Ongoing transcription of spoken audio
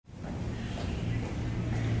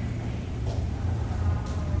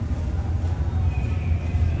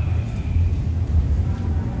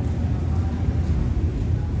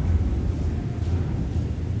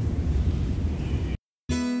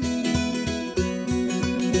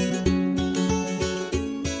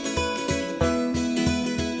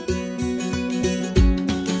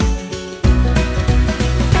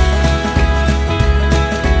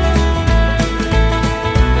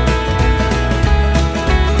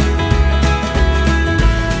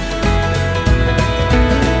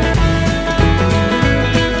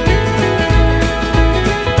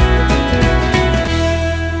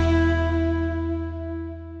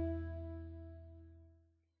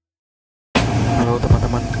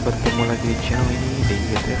lagi di channel ini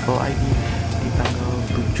D.I.Y di tanggal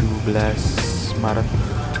 17 Maret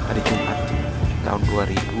hari Jumat tahun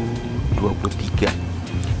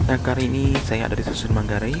 2023. Nah, kali ini saya ada di Stasiun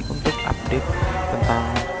Manggarai untuk update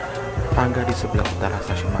tentang tangga di sebelah utara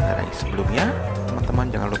Stasiun Manggarai. Sebelumnya,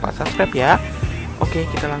 teman-teman jangan lupa subscribe ya. Oke,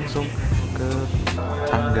 kita langsung ke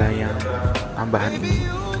tangga yang tambahan ini.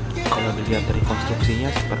 Kalau dilihat dari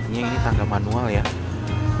konstruksinya, sepertinya ini tangga manual ya.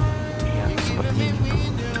 Seperti itu.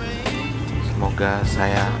 Semoga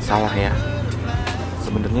saya salah ya.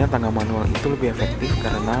 Sebenarnya tangga manual itu lebih efektif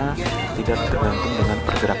karena tidak tergantung dengan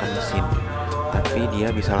pergerakan mesin, tapi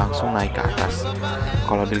dia bisa langsung naik ke atas.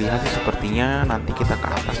 Kalau dilihat sih sepertinya nanti kita ke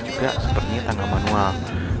atas juga sepertinya tangga manual,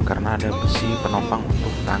 karena ada besi penopang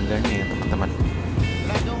untuk tangganya ya teman-teman.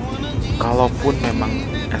 Kalaupun memang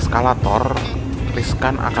eskalator,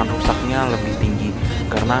 riskan akan rusaknya lebih tinggi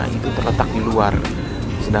karena itu terletak di luar.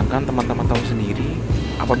 Sedangkan teman-teman tahu sendiri,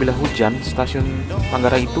 apabila hujan, stasiun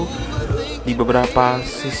Manggarai itu di beberapa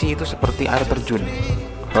sisi itu seperti air terjun.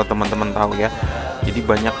 Kalau teman-teman tahu ya, jadi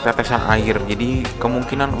banyak tetesan air. Jadi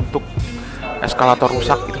kemungkinan untuk eskalator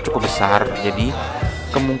rusak itu cukup besar. Jadi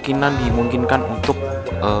kemungkinan dimungkinkan untuk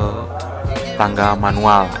tangga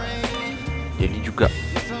manual. Jadi juga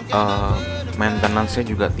maintenance-nya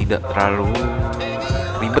juga tidak terlalu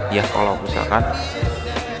ribet ya kalau misalkan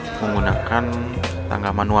menggunakan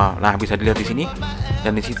tangga manual. Nah, bisa dilihat di sini,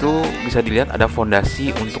 dan di situ bisa dilihat ada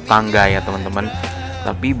fondasi untuk tangga ya teman-teman.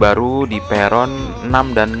 Tapi baru di peron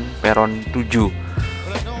 6 dan peron 7.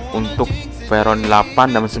 Untuk peron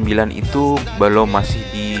 8 dan 9 itu belum, masih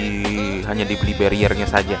hanya dibeli barriernya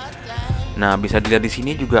saja. Nah, bisa dilihat di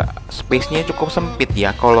sini juga space-nya cukup sempit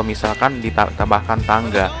ya kalau misalkan ditambahkan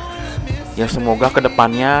tangga. Ya, semoga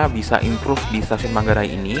kedepannya bisa improve di Stasiun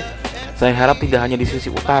Manggarai ini. Saya harap tidak hanya di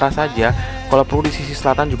sisi utara saja, kalau perlu di sisi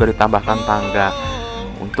selatan juga ditambahkan tangga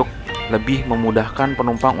untuk lebih memudahkan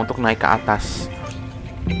penumpang untuk naik ke atas.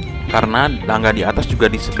 Karena tangga di atas juga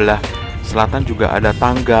di sebelah selatan juga ada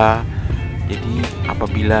tangga. Jadi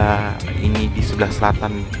apabila ini di sebelah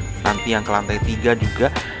selatan nanti yang ke lantai 3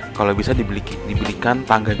 juga, kalau bisa diberikan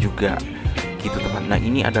tangga juga gitu teman. Nah,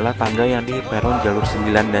 ini adalah tangga yang di peron jalur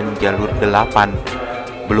 9 dan jalur 8.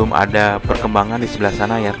 Belum ada perkembangan di sebelah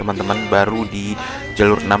sana ya teman-teman, baru di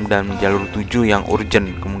jalur 6 dan jalur 7 yang urgent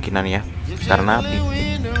kemungkinan ya, karena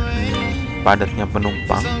padatnya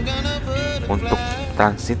penumpang untuk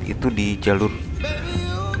transit itu di jalur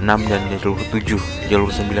 6 dan jalur 7. Jalur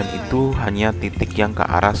 9 itu hanya titik yang ke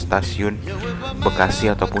arah stasiun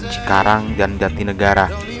Bekasi ataupun Cikarang dan Jatinegara.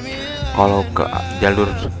 Kalau ke jalur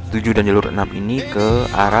 7 dan jalur 6 ini ke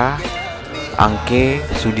arah Angke,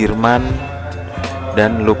 Sudirman,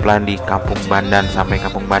 dan loop line di Kampung Bandan sampai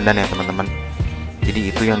Kampung Bandan ya teman-teman. Jadi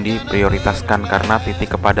itu yang diprioritaskan karena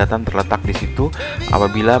titik kepadatan terletak di situ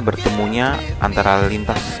apabila bertemunya antara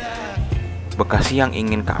lintas Bekasi yang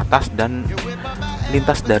ingin ke atas dan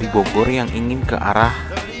lintas dari Bogor yang ingin ke arah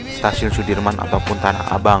Stasiun Sudirman ataupun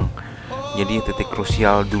Tanah Abang. Jadi titik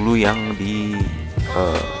krusial dulu yang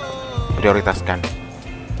diprioritaskan.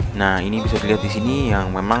 Nah, ini bisa dilihat di sini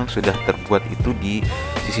yang memang sudah terbuat itu di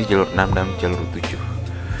sisi jalur 6 dan jalur 7.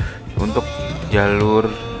 Untuk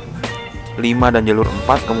jalur 5 dan jalur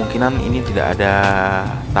 4 kemungkinan ini tidak ada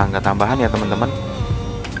tangga tambahan ya teman-teman.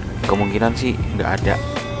 Kemungkinan sih nggak ada.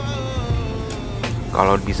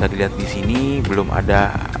 Kalau bisa dilihat di sini belum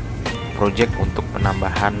ada project untuk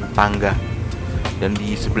penambahan tangga. Dan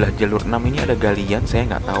di sebelah jalur 6 ini ada galian,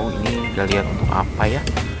 saya nggak tahu ini galian untuk apa ya.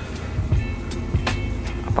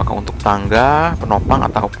 Apakah untuk tangga, penopang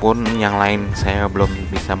ataupun yang lain, saya belum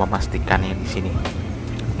bisa memastikannya di sini.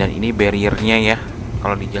 Dan ini barriernya ya.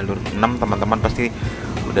 Kalau di jalur 6 teman-teman pasti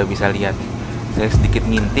udah bisa lihat. Saya sedikit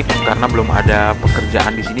ngintip karena belum ada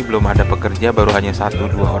pekerjaan di sini, belum ada pekerja, baru hanya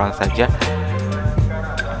 1-2 orang saja.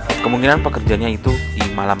 Kemungkinan pekerjanya itu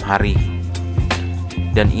di malam hari.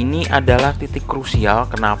 Dan ini adalah titik krusial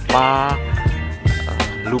kenapa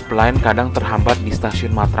loop line kadang terhambat di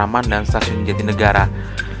stasiun Matraman dan stasiun Jatinegara.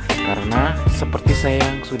 Karena seperti saya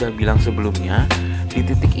yang sudah bilang sebelumnya, di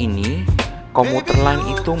titik ini komuter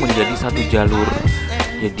line itu menjadi satu jalur.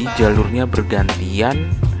 Jadi jalurnya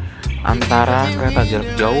bergantian antara kereta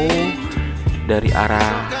jarak jauh dari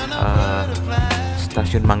arah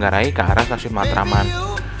stasiun Manggarai ke arah stasiun Matraman.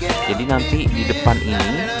 Jadi nanti di depan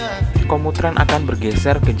ini komuteran akan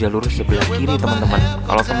bergeser ke jalur sebelah kiri teman-teman.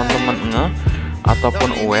 Kalau teman-teman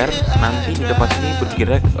ataupun aware, nanti di depan sini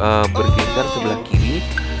bergeser sebelah kiri,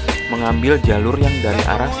 mengambil jalur yang dari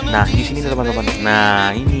arah, nah di sini teman-teman.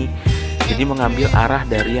 Nah, ini jadi mengambil arah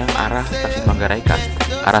dari yang arah stasiun Manggarai ke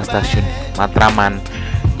arah stasiun Matraman.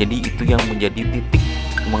 Jadi itu yang menjadi titik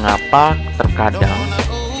mengapa terkadang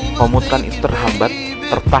komutan itu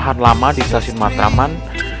tertahan lama di stasiun Matraman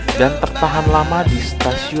dan tertahan lama di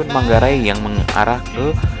stasiun Manggarai yang mengarah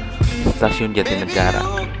ke stasiun Jatinegara.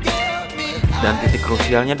 Dan titik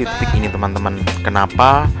krusialnya di titik ini teman-teman.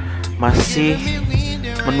 Kenapa masih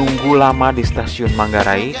menunggu lama di stasiun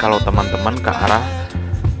Manggarai kalau teman-teman ke arah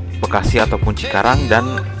Bekasi ataupun Cikarang, dan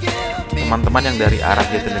teman-teman yang dari arah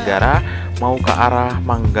Jatinegara mau ke arah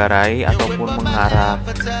Manggarai ataupun mengarah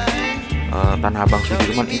Tanah Abang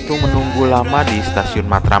Sudirman itu menunggu lama di stasiun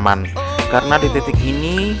Matraman. Karena di titik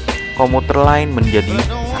ini komuter lain menjadi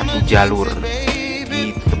satu jalur.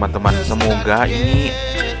 Gitu teman-teman. Semoga ini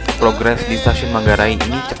progres di stasiun Manggarai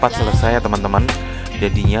ini cepat selesai ya teman-teman.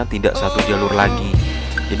 Jadinya tidak satu jalur lagi.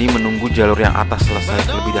 Jadi menunggu jalur yang atas selesai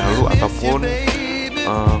terlebih dahulu, ataupun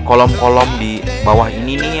kolom-kolom di bawah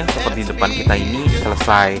ini nih yang seperti depan kita ini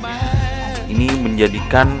selesai. Ini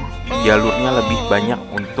menjadikan jalurnya lebih banyak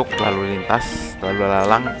untuk lalu lintas, lalu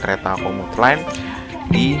lalang kereta komuter lain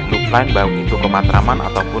di loop line, baik itu ke Matraman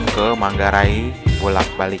ataupun ke Manggarai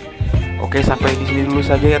bolak-balik. Oke, sampai di sini dulu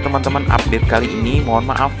saja ya teman-teman update kali ini.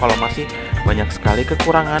 Mohon maaf kalau masih banyak sekali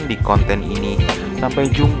kekurangan di konten ini.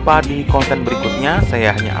 Sampai jumpa di konten berikutnya.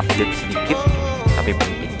 Saya hanya update sedikit tapi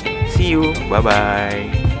penting. See you, bye bye.